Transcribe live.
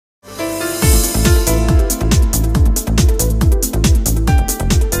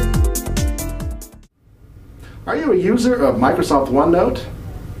you a user of Microsoft OneNote?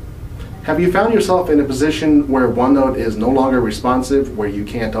 Have you found yourself in a position where OneNote is no longer responsive, where you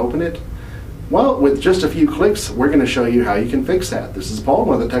can't open it? Well, with just a few clicks, we're going to show you how you can fix that. This is Paul,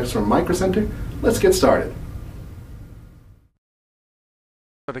 one of the techs from Micro Center. Let's get started.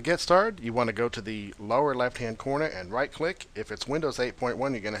 So to get started, you want to go to the lower left-hand corner and right-click. If it's Windows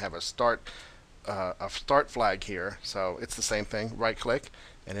 8.1, you're going to have a start flag here. So it's the same thing. Right-click,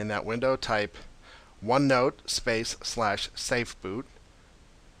 and in that window, type OneNote /safeboot.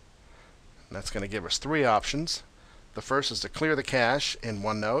 That's going to give us three options. The first is to clear the cache in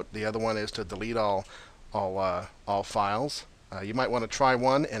OneNote. The other one is to delete all files. You might want to try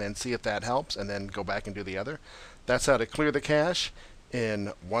one and then see if that helps, and then go back and do the other. That's how to clear the cache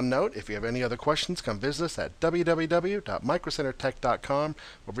in OneNote. If you have any other questions, come visit us at www.microcentertech.com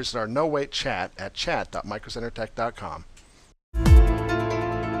or visit our no-wait chat at chat.microcentertech.com.